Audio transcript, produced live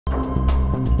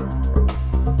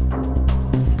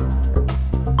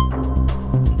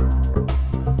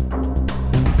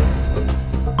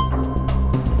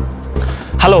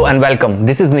Hello and welcome.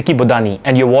 This is Nikki Budani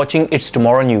and you're watching It's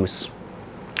Tomorrow News.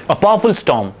 A powerful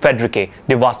storm, Friederike,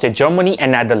 devastated Germany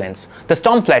and Netherlands. The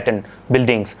storm flattened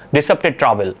buildings, disrupted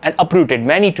travel and uprooted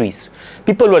many trees.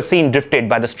 People were seen drifted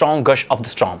by the strong gush of the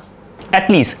storm. At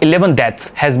least 11 deaths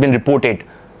has been reported.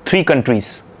 3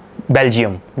 countries,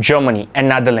 Belgium, Germany and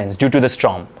Netherlands due to the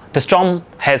storm. The storm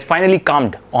has finally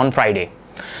calmed on Friday.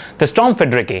 The storm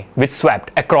Friederike, which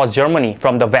swept across Germany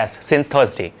from the west since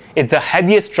Thursday, is the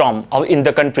heaviest storm in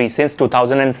the country since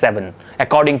 2007,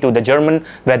 according to the German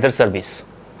Weather Service.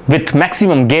 With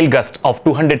maximum gale gusts of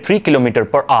 203 km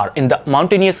per hour in the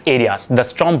mountainous areas, the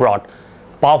storm brought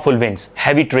powerful winds,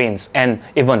 heavy rains and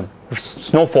even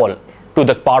snowfall to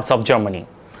the parts of Germany.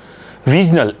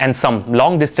 Regional and some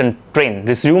long-distance trains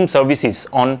resumed services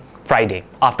on Friday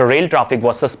after rail traffic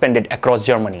was suspended across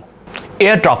Germany.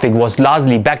 Air traffic was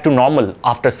largely back to normal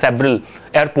after several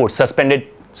airports suspended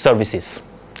services.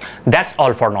 That's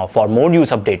all for now. For more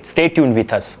news updates, stay tuned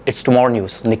with us. It's Tomorrow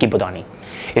News, Nikki Budani.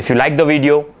 If you like the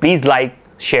video, please like,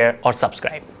 share or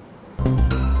subscribe.